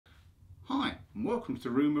and welcome to the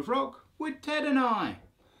Room of Rock with Ted and I.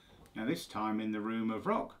 Now this time in the Room of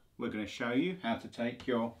Rock we're going to show you how to take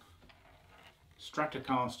your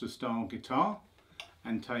Stratocaster style guitar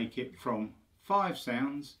and take it from 5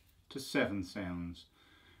 sounds to 7 sounds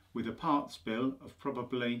with a parts bill of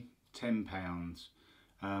probably £10,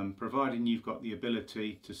 providing you've got the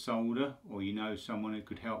ability to solder or you know someone who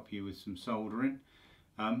could help you with some soldering.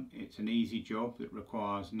 It's an easy job that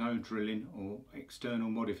requires no drilling or external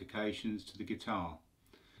modifications to the guitar.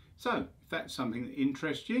 So if that's something that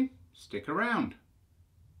interests you, stick around.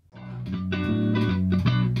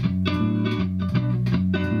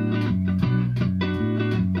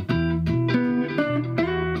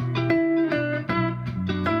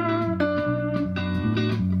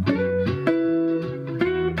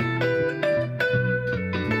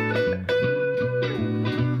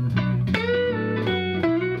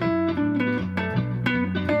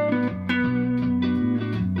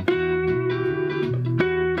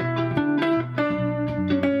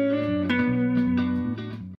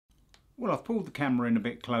 Well, I've pulled the camera in a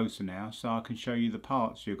bit closer now so I can show you the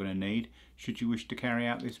parts you're going to need should you wish to carry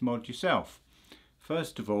out this mod yourself.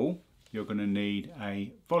 First of all, you're going to need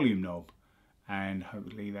a volume knob, and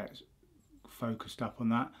hopefully that's focused up on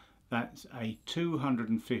that. That's a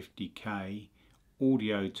 250k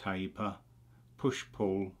audio taper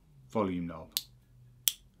push-pull volume knob.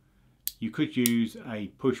 You could use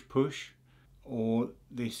a push-push, or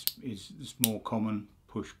this is the more common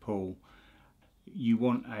push-pull. You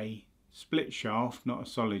want a split shaft, not a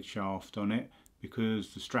solid shaft on it,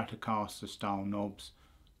 because the Stratocaster style knobs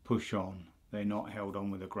push on. They're not held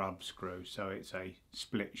on with a grub screw, so it's a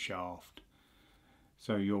split shaft.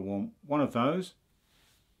 So you'll want one of those,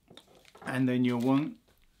 and then you'll want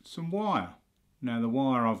some wire. Now the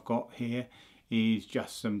wire I've got here is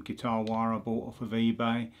just some guitar wire I bought off of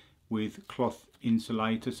eBay with cloth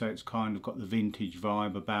insulator, so it's kind of got the vintage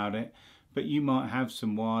vibe about it. But you might have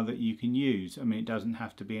some wire that you can use. I mean, it doesn't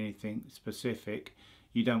have to be anything specific.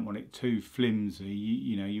 You don't want it too flimsy.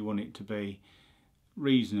 You know, you want it to be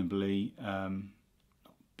reasonably not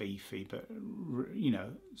beefy, but you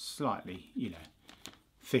know, slightly, you know,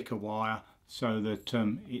 thicker wire, so that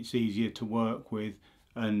it's easier to work with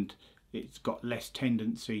and it's got less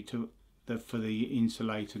tendency to for the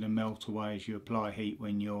insulator to melt away as you apply heat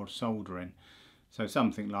when you're soldering. So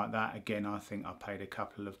something like that. Again, I think I paid a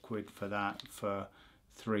couple of quid for that for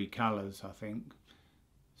 3 colours, I think.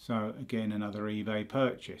 So again, another eBay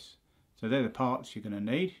purchase. So they're the parts you're going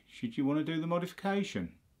to need should you want to do the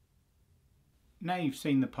modification. Now you've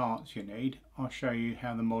seen the parts you need, I'll show you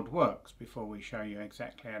how the mod works before we show you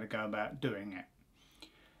exactly how to go about doing it.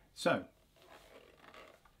 So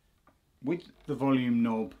with the volume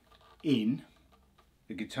knob in,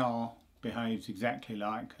 the guitar behaves exactly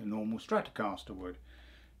like a normal Stratocaster would.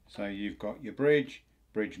 So you've got your bridge,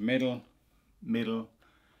 bridge middle, middle,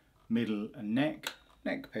 middle and neck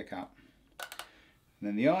pickup. And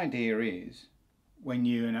then the idea is when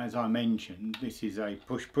you, and as I mentioned, this is a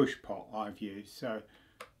push pot I've used, so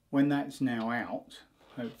when that's now out,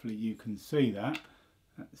 hopefully you can see that,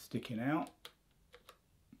 that's sticking out,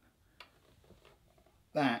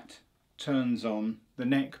 that turns on the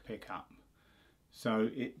neck pickup. So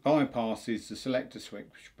it bypasses the selector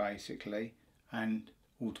switch basically and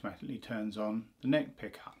automatically turns on the neck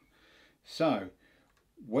pickup. So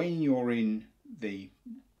when you're in the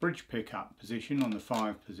bridge pickup position on the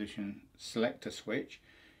 5 position selector switch,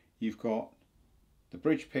 you've got the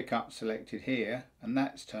bridge pickup selected here and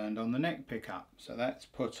that's turned on the neck pickup. So that's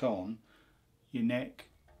put on your neck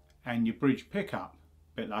and your bridge pickup,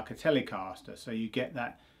 a bit like a Telecaster, so you get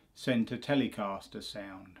that center Telecaster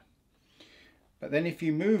sound. But then if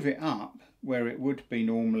you move it up where it would be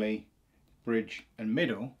normally bridge and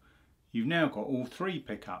middle, you've now got all 3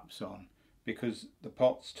 pickups on because the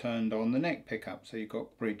pot's turned on the neck pickup, so you've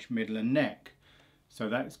got bridge, middle and neck. So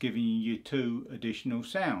that's giving you 2 additional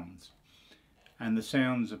sounds, and the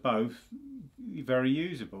sounds are both very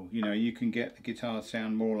usable. You know, you can get the guitar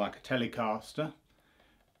sound more like a Telecaster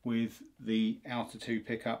with the outer 2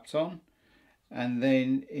 pickups on, and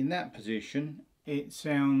then in that position it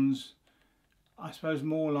sounds, I suppose,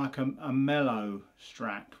 more like a mellow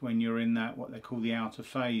Strat when you're in that what they call the outer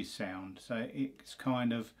phase sound. So it's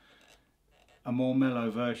kind of a more mellow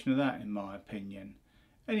version of that in my opinion.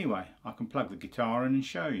 Anyway, I can plug the guitar in and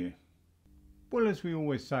show you. Well, as we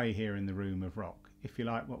always say here in the Room of Rock, if you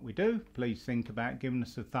like what we do, please think about giving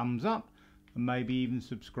us a thumbs up and maybe even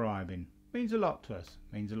subscribing. It means a lot to us,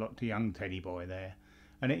 it means a lot to young Teddy boy there,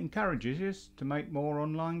 and it encourages us to make more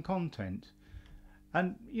online content.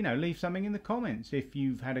 And, you know, leave something in the comments if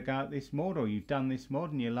you've had a go at this mod, or you've done this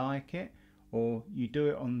mod and you like it, or you do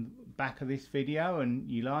it on back of this video and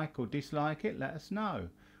you like or dislike it, let us know.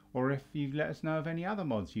 Or if you let us know of any other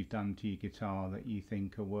mods you've done to your guitar that you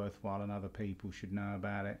think are worthwhile and other people should know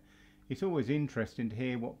about it. It's always interesting to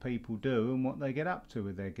hear what people do and what they get up to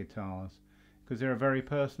with their guitars, because they're a very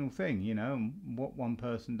personal thing, you know, and what one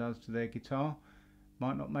person does to their guitar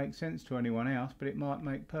might not make sense to anyone else, but it might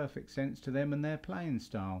make perfect sense to them and their playing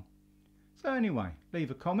style. So anyway, leave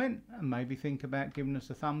a comment and maybe think about giving us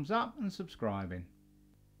a thumbs up and subscribing.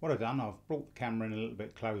 What I've done, I've brought the camera in a little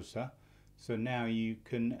bit closer, so now you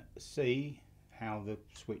can see how the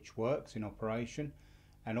switch works in operation,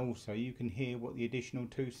 and also you can hear what the additional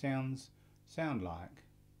two sounds sound like.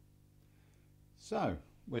 So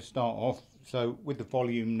we'll start off with the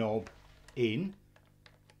volume knob in,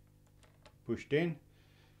 pushed in.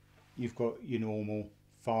 You've got your normal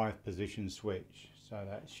 5-position switch, so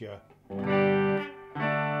that's your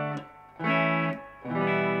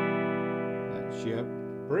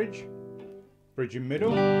bridge in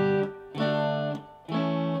middle,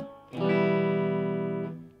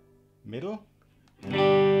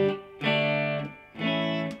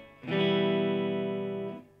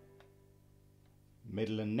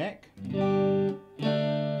 middle and neck,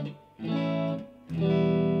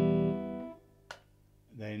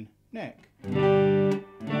 then neck.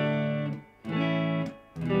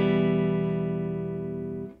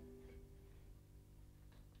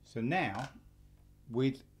 So now,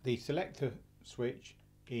 with the selector switch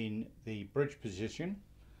in the bridge position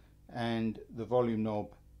and the volume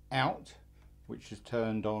knob out, which is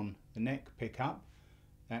turned on the neck pickup,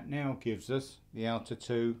 that now gives us the outer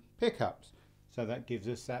two pickups. So that gives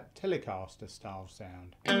us that Telecaster style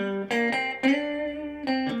sound.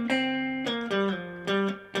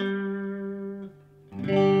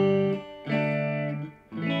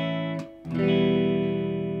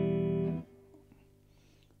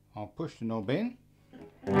 I'll push the knob in.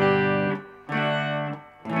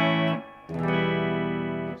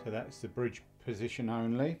 So that's the bridge position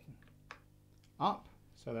only. Up,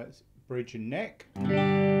 so that's bridge and neck.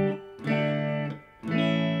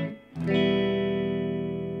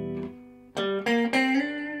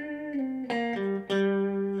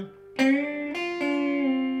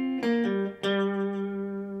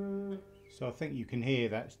 So I think you can hear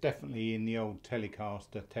that's definitely in the old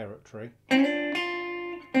Telecaster territory.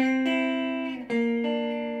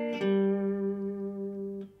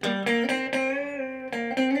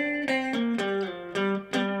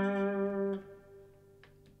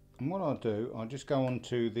 And what I'll do, I'll just go on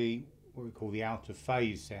to the what we call the out of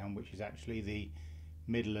phase sound, which is actually the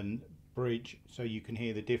middle and bridge, so you can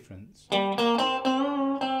hear the difference.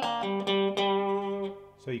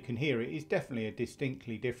 So you can hear it is definitely a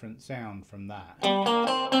distinctly different sound from that.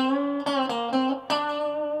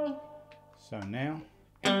 So now.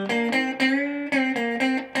 So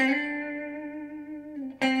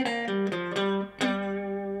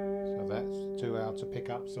that's the two outer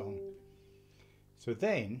pickups on. So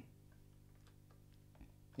then,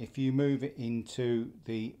 if you move it into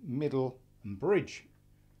the middle and bridge,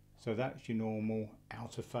 so that's your normal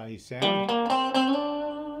outer phase sound.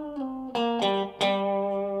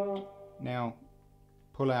 Now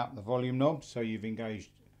pull out the volume knob, so you've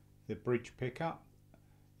engaged the bridge pickup,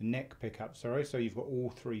 the neck pickup, sorry, so you've got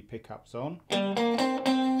all three pickups on. And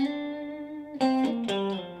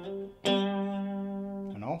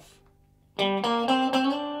off.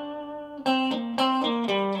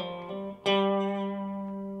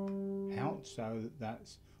 Out, so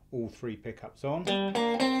that's all three pickups on.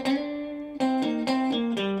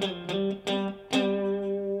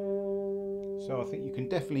 So I think you can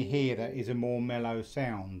definitely hear that is a more mellow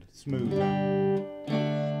sound, smoother.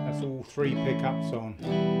 That's all three pickups on.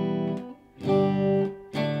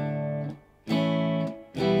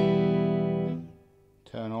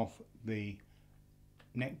 Turn off the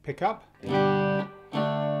neck pickup.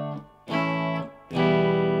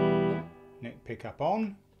 Neck pickup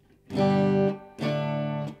on.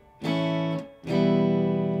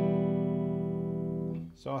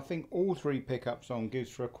 So I think all three pickups on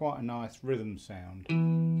gives for quite a nice rhythm sound.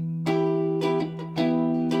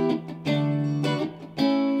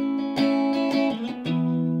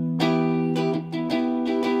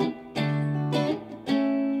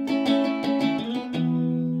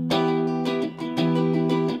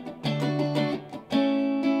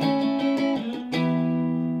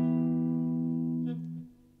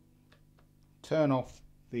 Turn off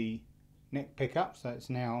the neck pickup, so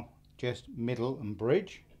it's now just middle and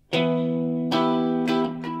bridge. And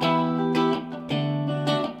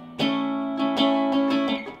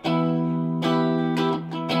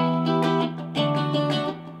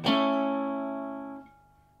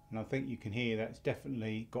I think you can hear that's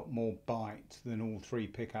definitely got more bite than all three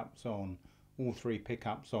pickups on. All three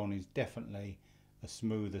pickups on is definitely a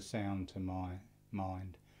smoother sound to my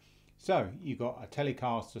mind. So you've got a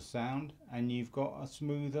Telecaster sound and you've got a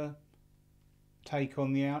smoother take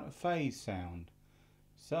on the out of phase sound.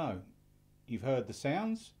 So you've heard the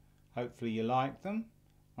sounds, hopefully you like them.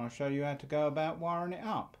 I'll show you how to go about wiring it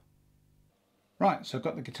up. Right, so I've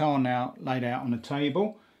got the guitar now laid out on a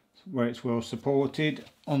table where it's well supported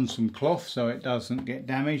on some cloth so it doesn't get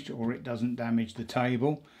damaged or it doesn't damage the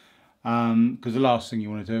table, because the last thing you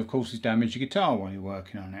want to do of course is damage your guitar while you're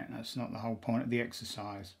working on it. That's not the whole point of the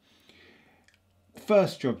exercise. The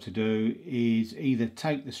first job to do is either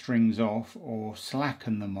take the strings off or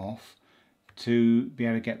slacken them off to be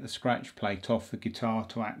able to get the scratch plate off the guitar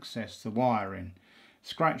to access the wiring.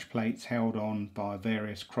 Scratch plates held on by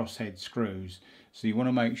various crosshead screws, so you want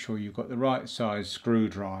to make sure you've got the right size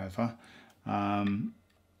screwdriver.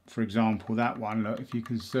 For example, that one, look, if you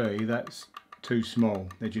can see, that's too small.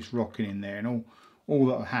 They're just rocking in there, and all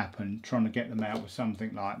that will happen trying to get them out with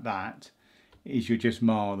something like that is you just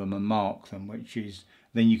mar them and mark them, which is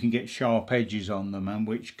then you can get sharp edges on them and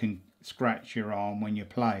which can scratch your arm when you're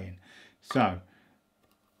playing. So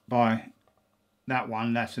by that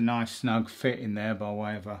one, that's a nice snug fit in there by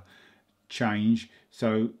way of a change.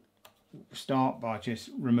 So start by just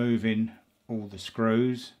removing all the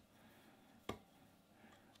screws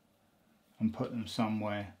and put them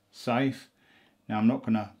somewhere safe. Now I'm not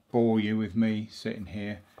going to bore you with me sitting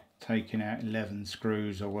here taking out 11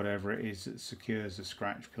 screws or whatever it is that secures the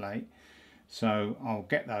scratch plate, so I'll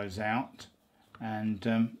get those out and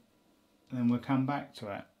then we'll come back to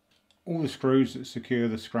it. All the screws that secure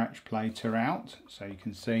the scratch plate are out, so you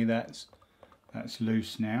can see that's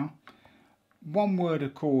loose now. One word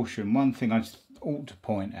of caution, one thing I just ought to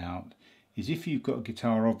point out is if you've got a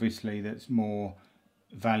guitar obviously that's more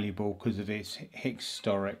valuable because of its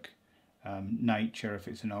historic nature, if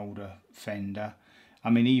it's an older Fender. I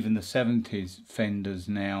mean, even the 70s Fenders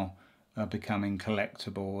now are becoming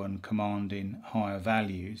collectible and commanding higher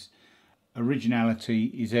values. Originality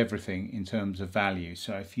is everything in terms of value,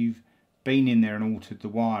 so if you've been in there and altered the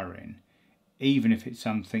wiring, even if it's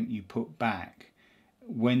something you put back,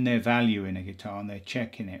 when they're valuing a guitar and they're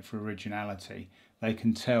checking it for originality, they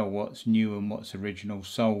can tell what's new and what's original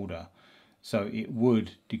solder, so it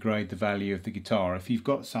would degrade the value of the guitar. If you've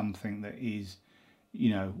got something that is, you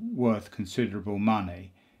know, worth considerable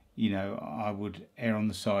money, you know, I would err on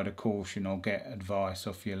the side of caution or get advice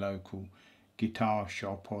off your local guitar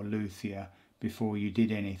shop or luthier before you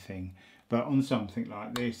did anything. But on something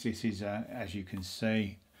like this, this is as you can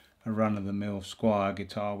see, a run-of-the-mill Squier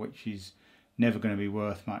guitar, which is never going to be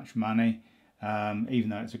worth much money, even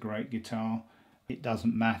though it's a great guitar. It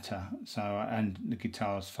doesn't matter. So, and the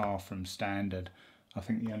guitar's far from standard. I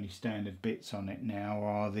think the only standard bits on it now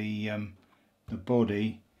are the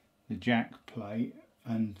body, the jack plate,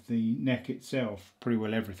 and the neck itself. Pretty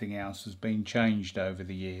well everything else has been changed over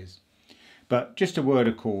the years. But just a word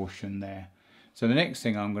of caution there. So the next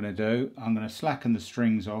thing I'm going to do, I'm going to slacken the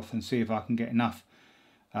strings off and see if I can get enough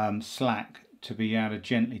slack to be able to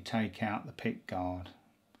gently take out the pick guard.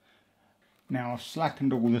 Now I've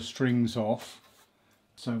slackened all the strings off,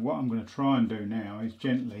 so what I'm going to try and do now is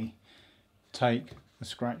gently take the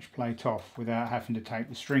scratch plate off without having to take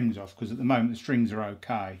the strings off, because at the moment the strings are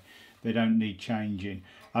okay, they don't need changing.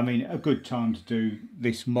 I mean, a good time to do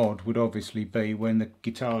this mod would obviously be when the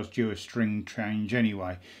guitar's due a string change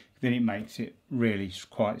anyway, then it makes it really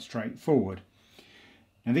quite straightforward.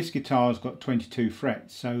 Now this guitar's got 22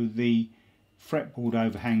 frets, so the fretboard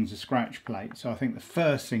overhangs the scratch plate, so I think the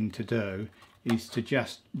first thing to do is to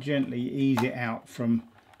just gently ease it out from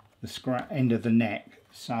the end of the neck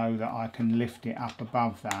so that I can lift it up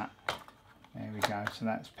above that. There we go, so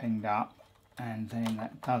that's pinged up, and then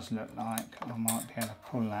that does look like I might be able to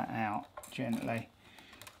pull that out gently.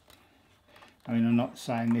 I mean, I'm not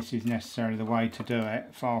saying this is necessarily the way to do it,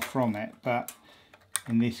 far from it, but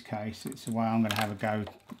in this case it's the way I'm going to have a go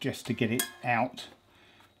just to get it out.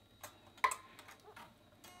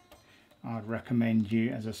 I'd recommend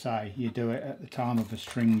you, as I say, you do it at the time of a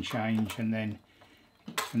string change, and then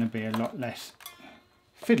it's going to be a lot less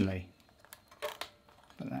fiddly.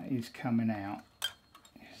 But that is coming out.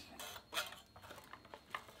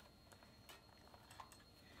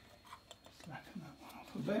 Slacken that one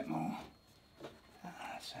off a bit more.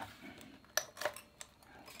 That's it.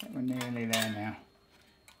 We're nearly there now.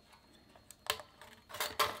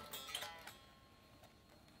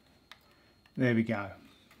 There we go.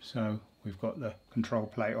 So we've got the control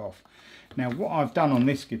plate off. Now what I've done on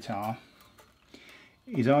this guitar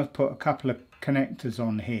is I've put a couple of connectors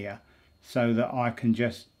on here so that I can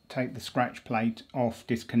just take the scratch plate off,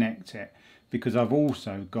 disconnect it, because I've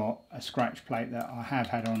also got a scratch plate that I have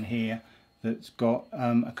had on here that's got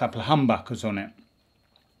a couple of humbuckers on it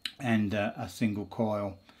and a single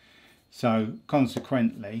coil. So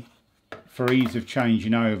consequently, for ease of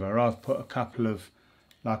changing over, I've put a couple of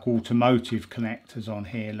like automotive connectors on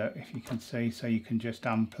here, look, if you can see, so you can just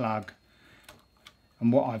unplug.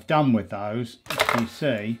 And what I've done with those, if you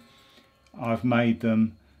see, I've made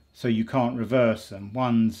them so you can't reverse them.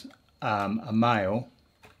 One's a male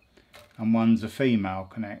and one's a female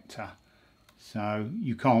connector, so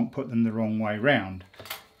you can't put them the wrong way round.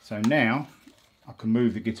 So now I can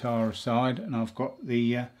move the guitar aside and I've got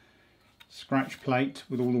the scratch plate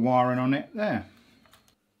with all the wiring on it there.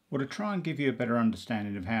 Well, to try and give you a better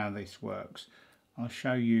understanding of how this works, I'll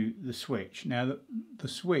show you the switch. Now the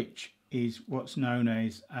switch is what's known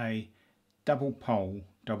as a double pole,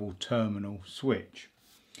 double terminal switch.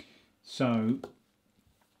 So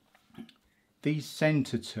these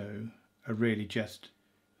centre two are really just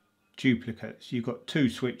duplicates. You've got two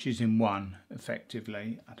switches in one,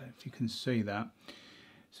 effectively. I don't know if you can see that.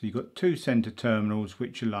 So you've got two centre terminals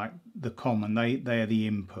which are like the common, they're the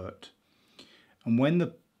input. And when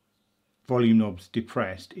the volume knob's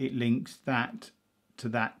depressed, it links that to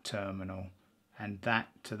that terminal and that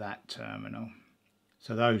to that terminal.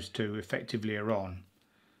 So those two effectively are on.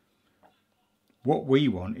 What we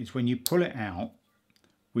want is when you pull it out,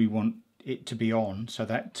 we want it to be on, so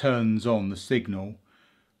that turns on the signal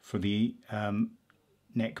for the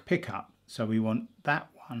neck pickup. So we want that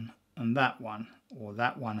one and that one, or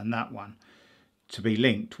that one and that one, to be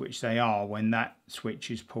linked, which they are when that switch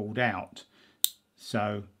is pulled out.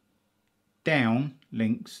 So down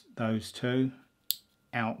links those two,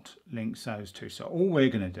 out links those two. So all we're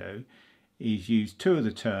going to do is use two of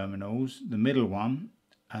the terminals, the middle one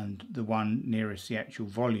and the one nearest the actual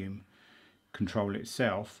volume control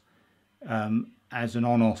itself, as an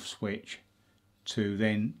on-off switch to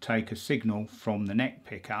then take a signal from the neck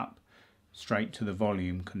pickup straight to the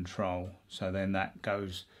volume control. So then that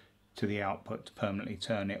goes to the output to permanently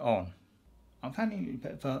turn it on. I've had a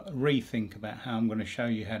bit of a rethink about how I'm going to show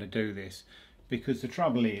you how to do this, because the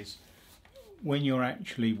trouble is when you're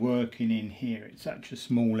actually working in here, it's such a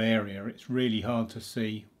small area, it's really hard to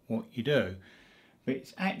see what you do. But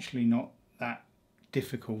it's actually not that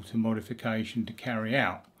difficult a modification to carry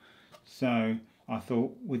out. So I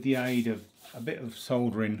thought, with the aid of a bit of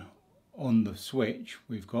soldering on the switch,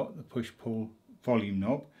 we've got the push-pull volume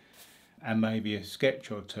knob and maybe a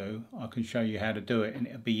sketch or two, I can show you how to do it and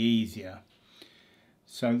it'll be easier.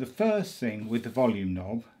 So the first thing with the volume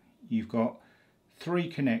knob, you've got three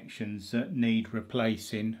connections that need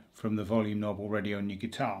replacing from the volume knob already on your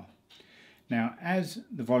guitar. Now, as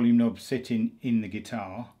the volume knob's sitting in the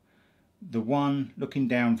guitar, the one looking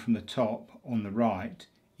down from the top on the right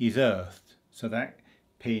is earthed, so that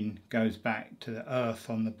pin goes back to the earth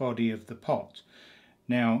on the body of the pot.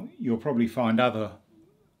 Now, you'll probably find other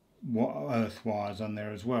earth wires on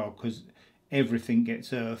there as well, because everything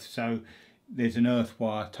gets earthed, so there's an earth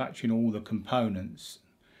wire touching all the components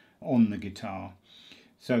on the guitar.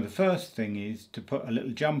 So the first thing is to put a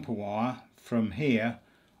little jumper wire from here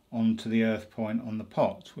onto the earth point on the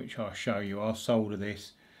pot, which I'll show you. I'll solder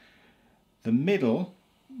this. The middle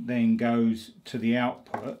then goes to the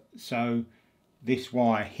output, so this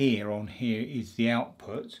wire here on here is the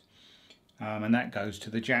output, and that goes to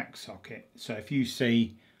the jack socket. So if you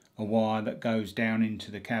see a wire that goes down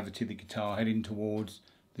into the cavity of the guitar heading towards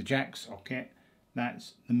the jack socket,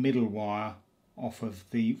 that's the middle wire off of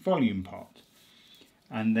the volume pot.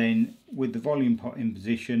 And then with the volume pot in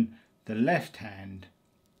position, the left hand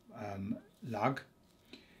lug,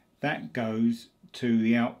 that goes to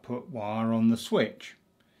the output wire on the switch.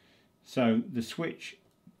 So the switch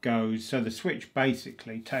goes, so the switch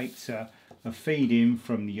basically takes a feed in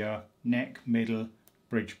from your neck, middle,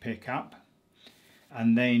 bridge pickup,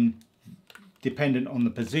 and then dependent on the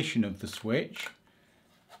position of the switch,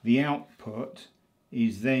 the output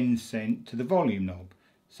is then sent to the volume knob.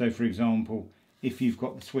 So for example, if you've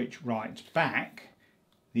got the switch right back,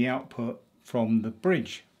 the output from the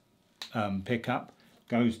bridge pickup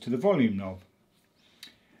goes to the volume knob.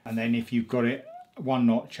 And then if you've got it one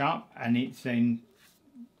notch up and it's then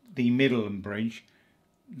the middle and bridge,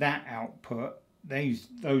 that output, those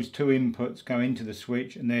two inputs go into the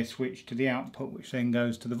switch and they're switched to the output, which then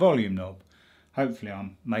goes to the volume knob. Hopefully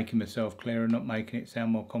I'm making myself clear and not making it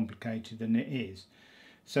sound more complicated than it is.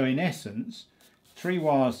 So in essence, three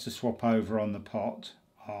wires to swap over on the pot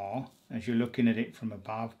are, as you're looking at it from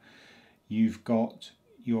above, you've got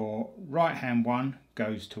your right hand one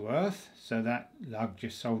goes to earth, so that lug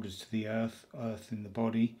just solders to the earth in the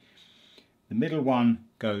body. The middle one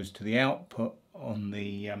goes to the output on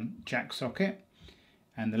the jack socket,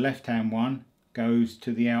 and the left hand one goes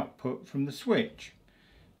to the output from the switch.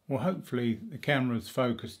 Well, hopefully the camera's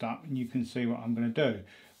focused up and you can see what I'm going to do.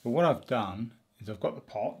 But what I've done is I've got the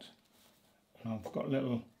pot and I've got a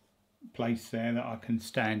little place there that I can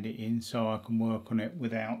stand it in so I can work on it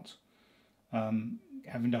without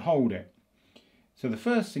having to hold it. So the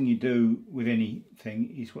first thing you do with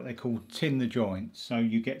anything is what they call tin the joints, so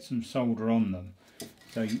you get some solder on them.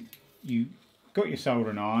 So you got your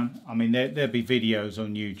soldering iron. I mean, there'll be videos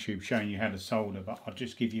on YouTube showing you how to solder, but I'll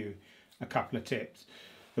just give you a couple of tips.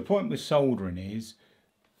 The point with soldering is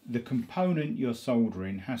the component you're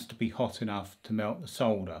soldering has to be hot enough to melt the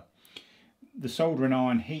solder. The soldering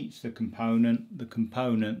iron heats the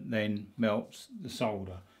component then melts the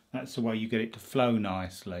solder. That's the way you get it to flow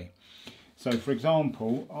nicely. So for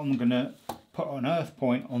example, I'm going to put an earth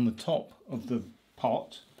point on the top of the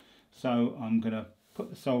pot. So I'm going to put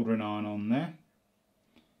the soldering iron on there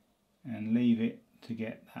and leave it to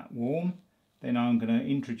get that warm. Then I'm going to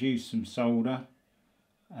introduce some solder,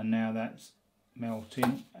 and now that's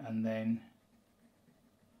melting, and then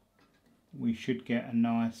we should get a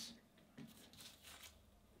nice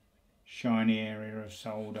shiny area of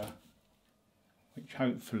solder, which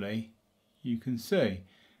hopefully you can see.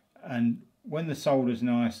 And when the solder's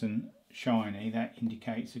nice and shiny, that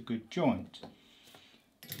indicates a good joint.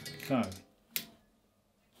 So,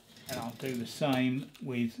 and I'll do the same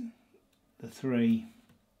with the 3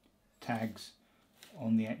 tags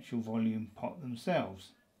on the actual volume pot themselves.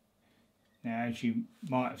 Now, as you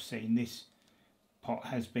might have seen, this pot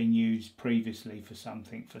has been used previously for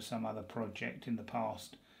something, for some other project in the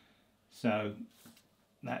past. So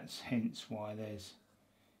that's hence why there's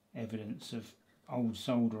evidence of old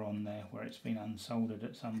solder on there where it's been unsoldered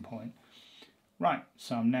at some point. Right,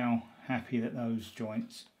 so I'm now happy that those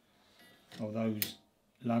joints, or those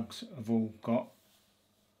lugs, have all got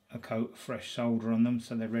a coat of fresh solder on them,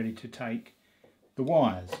 so they're ready to take the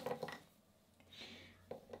wires.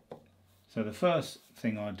 So the first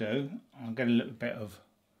thing I do, I'll get a little bit of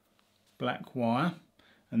black wire,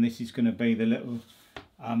 and this is going to be the little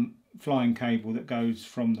flying cable that goes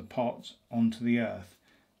from the pot onto the earth.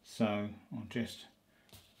 So I'll just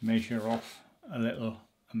measure off a little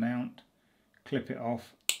amount, clip it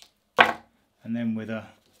off, and then with a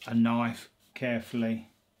knife carefully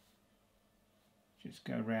just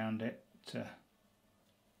go around it to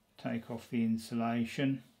take off the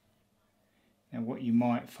insulation. Now what you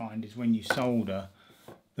might find is when you solder,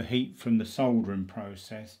 the heat from the soldering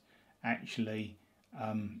process actually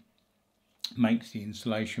makes the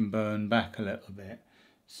insulation burn back a little bit.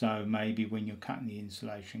 So maybe when you're cutting the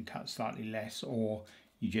insulation, cut slightly less, or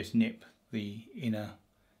you just nip the inner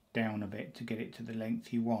down a bit to get it to the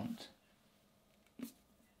length you want.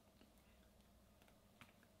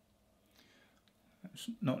 That's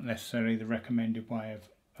not necessarily the recommended way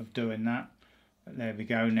of doing that, but there we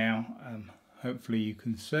go. Now hopefully you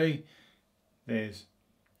can see there's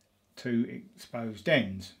 2 exposed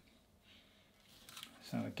ends.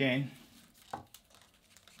 So again,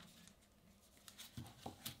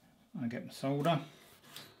 I get my solder,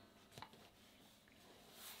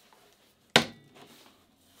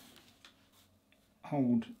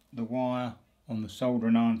 hold the wire on the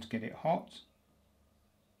soldering iron to get it hot,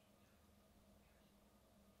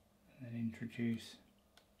 and then introduce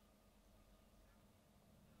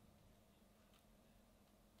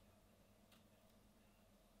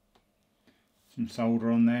some solder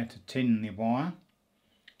on there to tin the wire,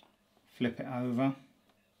 flip it over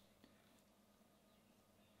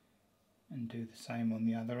and do the same on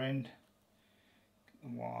the other end. Get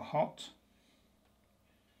the wire hot.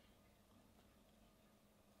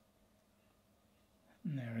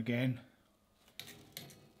 And there again.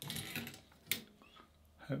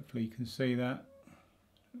 Hopefully you can see that.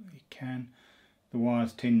 You can. The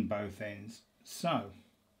wire's tinned both ends. So,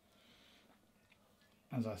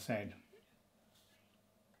 as I said,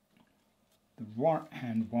 the right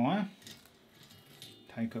hand wire,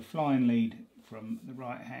 take a flying lead from the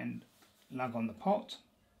right hand lug on the pot,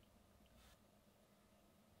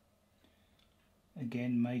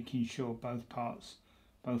 again making sure both parts,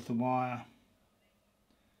 both the wire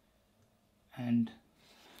and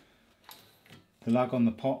the lug on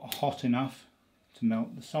the pot are hot enough to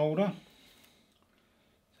melt the solder,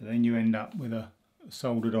 so then you end up with a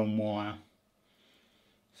soldered on wire.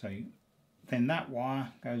 So then that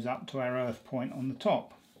wire goes up to our earth point on the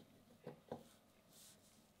top.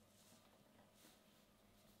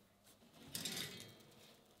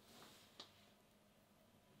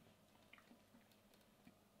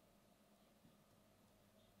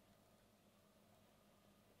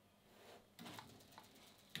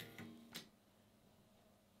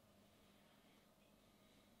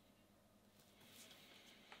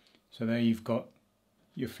 So there you've got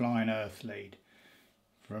your flying earth lead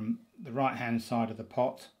from the right hand side of the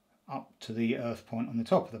pot up to the earth point on the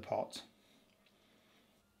top of the pot.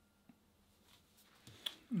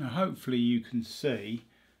 Now hopefully you can see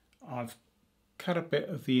I've cut a bit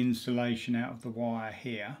of the insulation out of the wire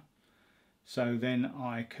here, so then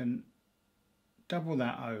I can double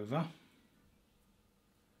that over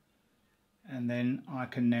and then I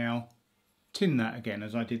can now tin that again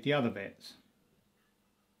as I did the other bits.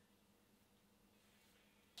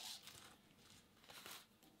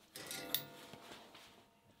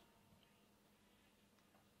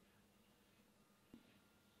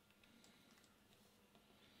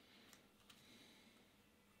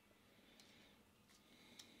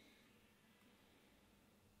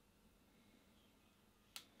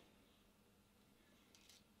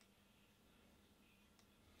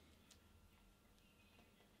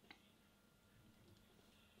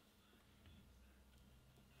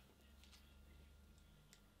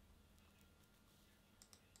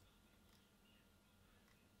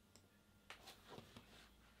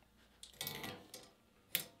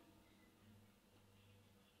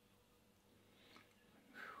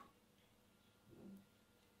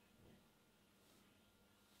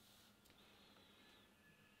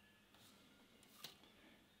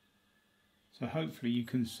 So hopefully you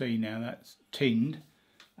can see now that's tinned,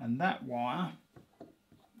 and that wire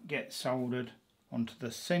gets soldered onto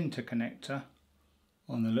the centre connector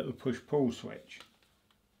on the little push-pull switch.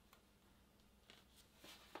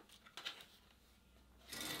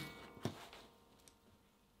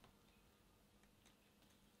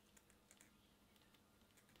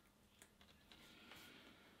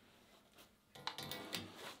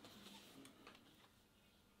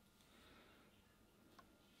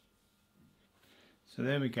 So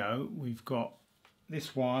there we go, we've got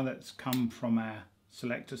this wire that's come from our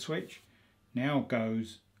selector switch, now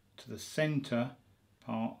goes to the centre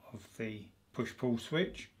part of the push-pull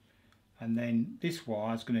switch, and then this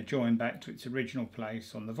wire is going to join back to its original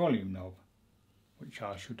place on the volume knob, which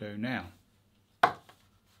I shall do now.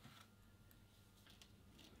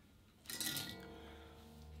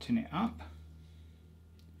 Tin it up.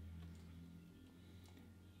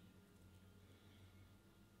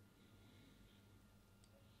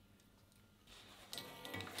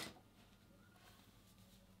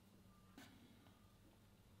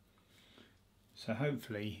 So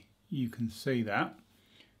hopefully you can see that.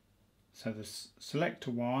 So the selector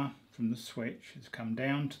wire from the switch has come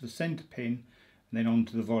down to the centre pin and then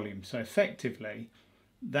onto the volume. So effectively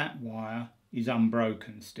that wire is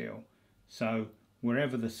unbroken still. So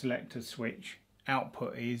wherever the selector switch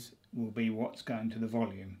output is will be what's going to the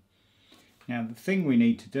volume. Now the thing we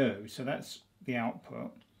need to do, so that's the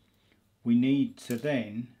output, we need to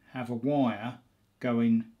then have a wire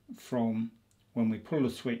going from when we pull the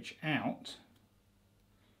switch out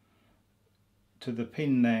to the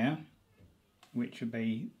pin there, which would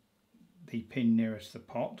be the pin nearest the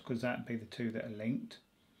pot, because that would be the two that are linked,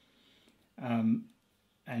 and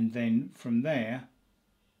then from there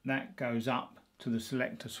that goes up to the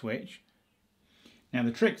selector switch. Now the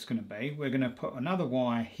trick's going to be, we're going to put another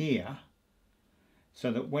wire here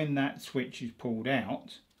so that when that switch is pulled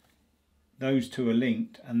out, those two are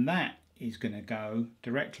linked, and that is going to go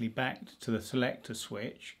directly back to the selector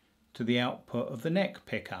switch to the output of the neck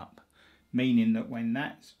pickup, meaning that when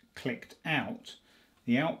that's clicked out,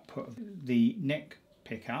 the output of the neck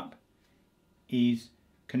pickup is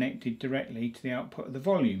connected directly to the output of the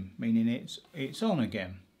volume, meaning it's on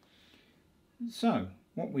again. So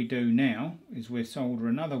what we do now is we solder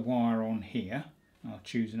another wire on here. I'll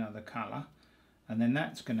choose another colour, and then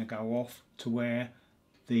that's going to go off to where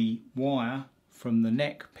the wire from the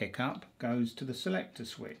neck pickup goes to the selector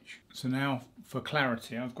switch. So now for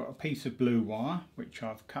clarity, I've got a piece of blue wire which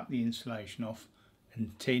I've cut the insulation off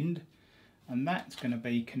and tinned, and that's going to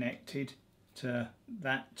be connected to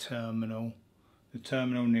that terminal, the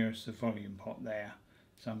terminal nearest the volume pot there.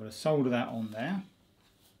 So I'm going to solder that on there.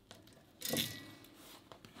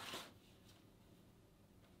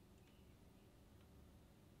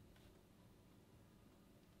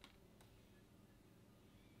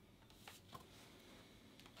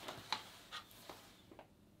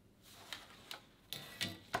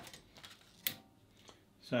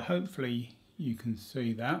 So hopefully you can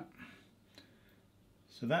see that.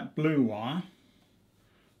 So that blue wire,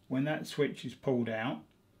 when that switch is pulled out,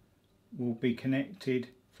 will be connected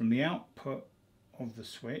from the output of the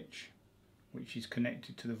switch, which is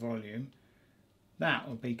connected to the volume. That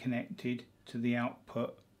will be connected to the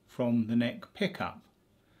output from the neck pickup.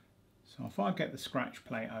 So if I get the scratch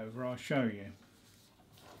plate over, I'll show you.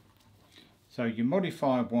 So you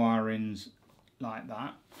modify wirings like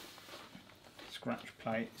that, scratch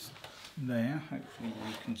plates there, hopefully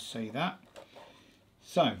you can see that.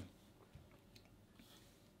 So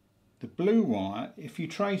the blue wire, if you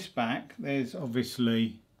trace back, there's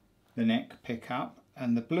obviously the neck pickup,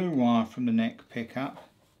 and the blue wire from the neck pickup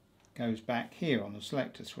goes back here on the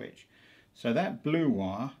selector switch. So that blue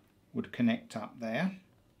wire would connect up there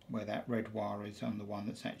where that red wire is on the one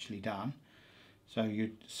that's actually done. So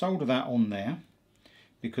you'd solder that on there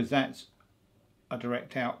because that's a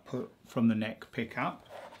direct output from the neck pickup.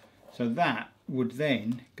 So that would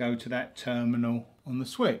then go to that terminal on the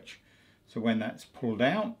switch. So when that's pulled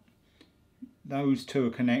out, those two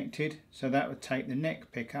are connected, so that would take the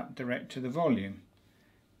neck pickup direct to the volume.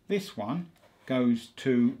 This one goes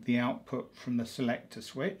to the output from the selector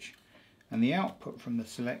switch, and the output from the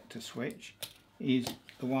selector switch is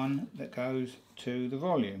the one that goes to the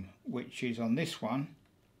volume, which is on this one,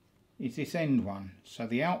 is this end one. So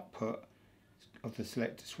the output of the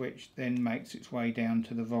selector switch then makes its way down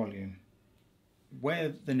to the volume. Where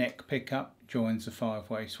the neck pickup joins the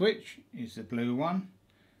 5-way switch is the blue one,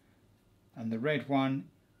 and the red one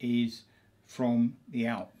is from the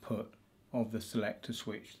output of the selector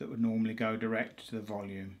switch that would normally go direct to the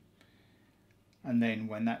volume. And then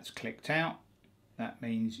when that's clicked out, that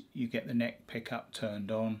means you get the neck pickup turned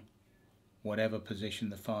on, whatever position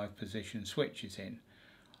the 5-position switch is in.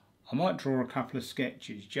 I might draw a couple of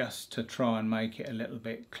sketches just to try and make it a little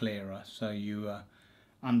bit clearer so you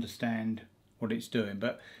understand what it's doing.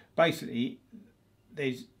 But basically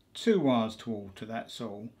there's 2 wires to alter, that's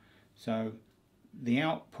all. So the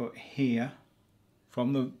output here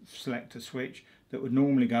from the selector switch that would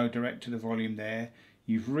normally go direct to the volume there,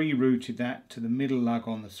 you've rerouted that to the middle lug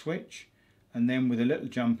on the switch, and then with a little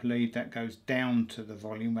jumper lead that goes down to the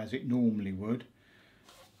volume as it normally would.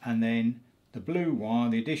 And then the blue wire,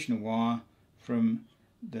 the additional wire from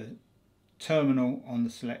the terminal on the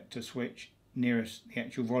selector switch nearest the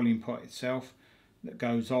actual volume pot itself, that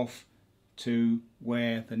goes off to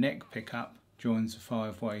where the neck pickup joins the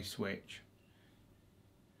 5-way switch.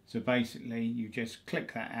 So basically you just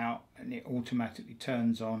click that out and it automatically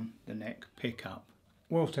turns on the neck pickup.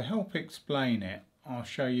 Well, to help explain it, I'll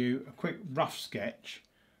show you a quick rough sketch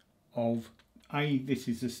of this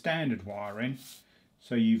is the standard wiring.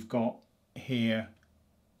 So you've got here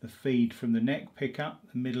the feed from the neck pickup,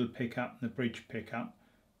 the middle pickup and the bridge pickup.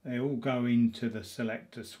 They all go into the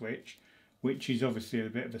selector switch, which is obviously a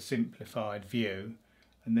bit of a simplified view.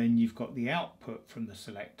 And then you've got the output from the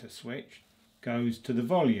selector switch goes to the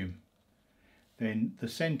volume. Then the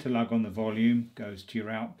centre lug on the volume goes to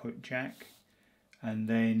your output jack, and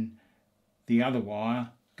then the other wire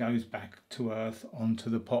goes back to earth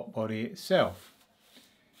onto the pot body itself.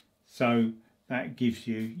 So that gives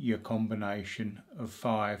you your combination of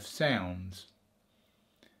 5 sounds.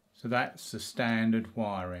 So that's the standard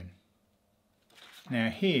wiring.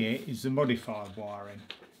 Now here is the modified wiring,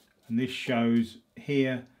 and this shows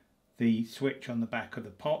here the switch on the back of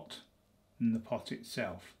the pot and the pot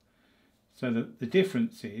itself. So the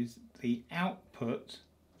difference is the output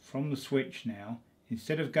from the switch now,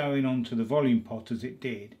 instead of going onto the volume pot as it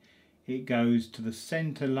did, it goes to the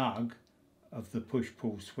centre lug of the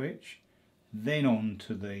push-pull switch, then on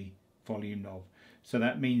to the volume knob. So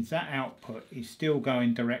that means that output is still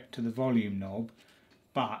going direct to the volume knob,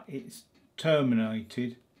 but it's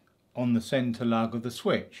terminated on the centre lug of the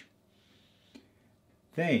switch.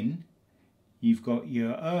 Then you've got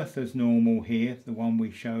your earth as normal here, the one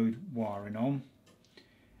we showed wiring on,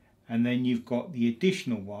 and then you've got the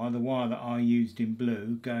additional wire, the wire that I used in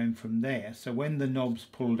blue, going from there. So when the knob's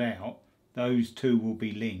pulled out, those two will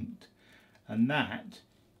be linked, and that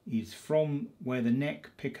is from where the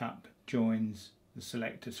neck pickup joins the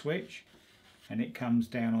selector switch, and it comes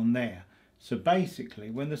down on there. So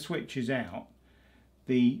basically when the switch is out,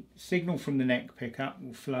 the signal from the neck pickup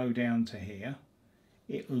will flow down to here.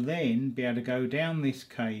 It will then be able to go down this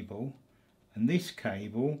cable, and this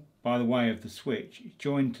cable, by the way of the switch, is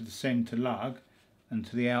joined to the centre lug and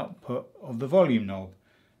to the output of the volume knob,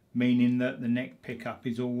 meaning that the neck pickup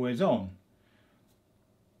is always on.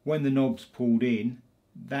 When the knob's pulled in,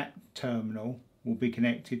 that terminal will be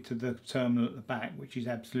connected to the terminal at the back, which is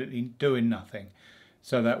absolutely doing nothing.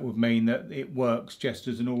 So that would mean that it works just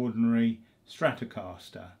as an ordinary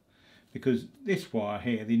Stratocaster, because this wire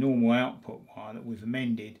here, the normal output wire that we've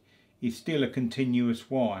amended, is still a continuous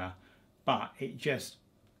wire, but it just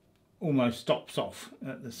almost stops off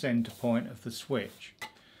at the centre point of the switch.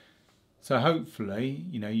 So hopefully,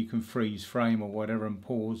 you can freeze frame or whatever and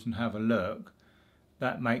pause and have a look.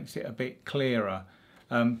 That makes it a bit clearer,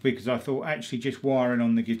 because I thought actually just wiring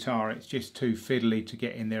on the guitar, it's just too fiddly to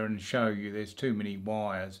get in there and show you. There's too many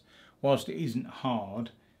wires. Whilst it isn't hard,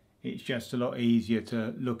 It's just a lot easier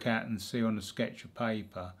to look at and see on a sketch of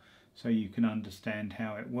paper so you can understand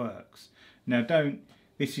how it works. Now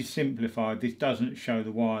this is simplified, this doesn't show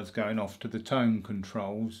the wires going off to the tone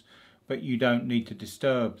controls, but you don't need to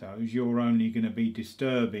disturb those. You're only going to be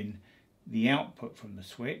disturbing the output from the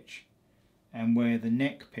switch and where the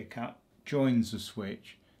neck pickup joins the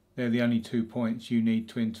switch. They're the only 2 points you need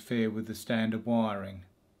to interfere with the standard wiring.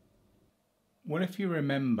 Well, if you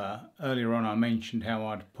remember earlier on I mentioned how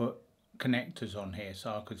I'd put connectors on here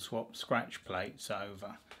so I could swap scratch plates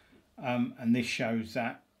over, and this shows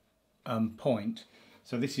that point.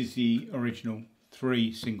 So this is the original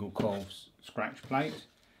 3 single coil scratch plate,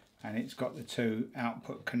 and it's got the 2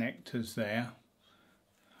 output connectors there.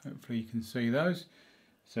 Hopefully you can see those.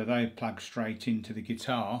 So they plug straight into the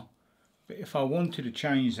guitar. But if I wanted to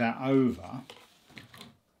change that over,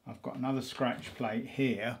 I've got another scratch plate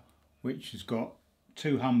here which has got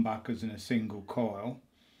 2 humbuckers and a single coil,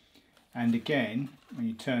 and again when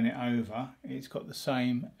you turn it over it's got the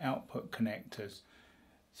same output connectors.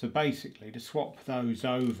 So basically to swap those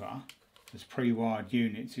over as pre-wired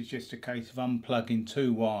units is just a case of unplugging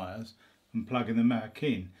 2 wires and plugging them back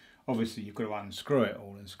in. Obviously you've got to unscrew it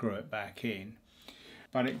all and screw it back in,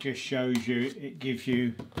 but it just shows you, it gives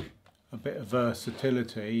you a bit of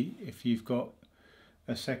versatility if you've got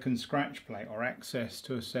a second scratch plate or access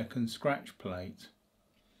to a second scratch plate.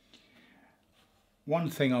 One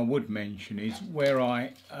thing I would mention is where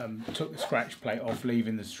I took the scratch plate off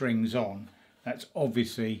leaving the strings on, that's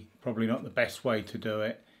obviously probably not the best way to do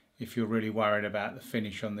it if you're really worried about the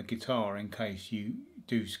finish on the guitar in case you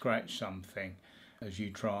do scratch something as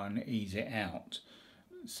you try and ease it out.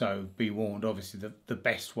 So be warned, obviously the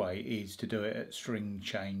best way is to do it at string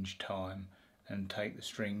change time and take the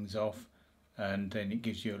strings off, and then it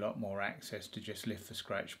gives you a lot more access to just lift the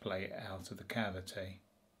scratch plate out of the cavity.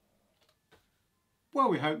 Well,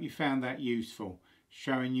 we hope you found that useful,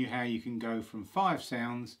 showing you how you can go from 5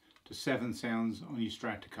 sounds to 7 sounds on your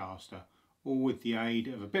Stratocaster, all with the aid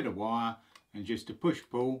of a bit of wire and just a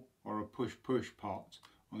push-pull or a push-push pot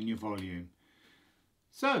on your volume.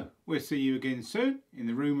 So, we'll see you again soon in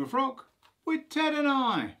the Room of Rock with Ted and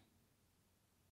I.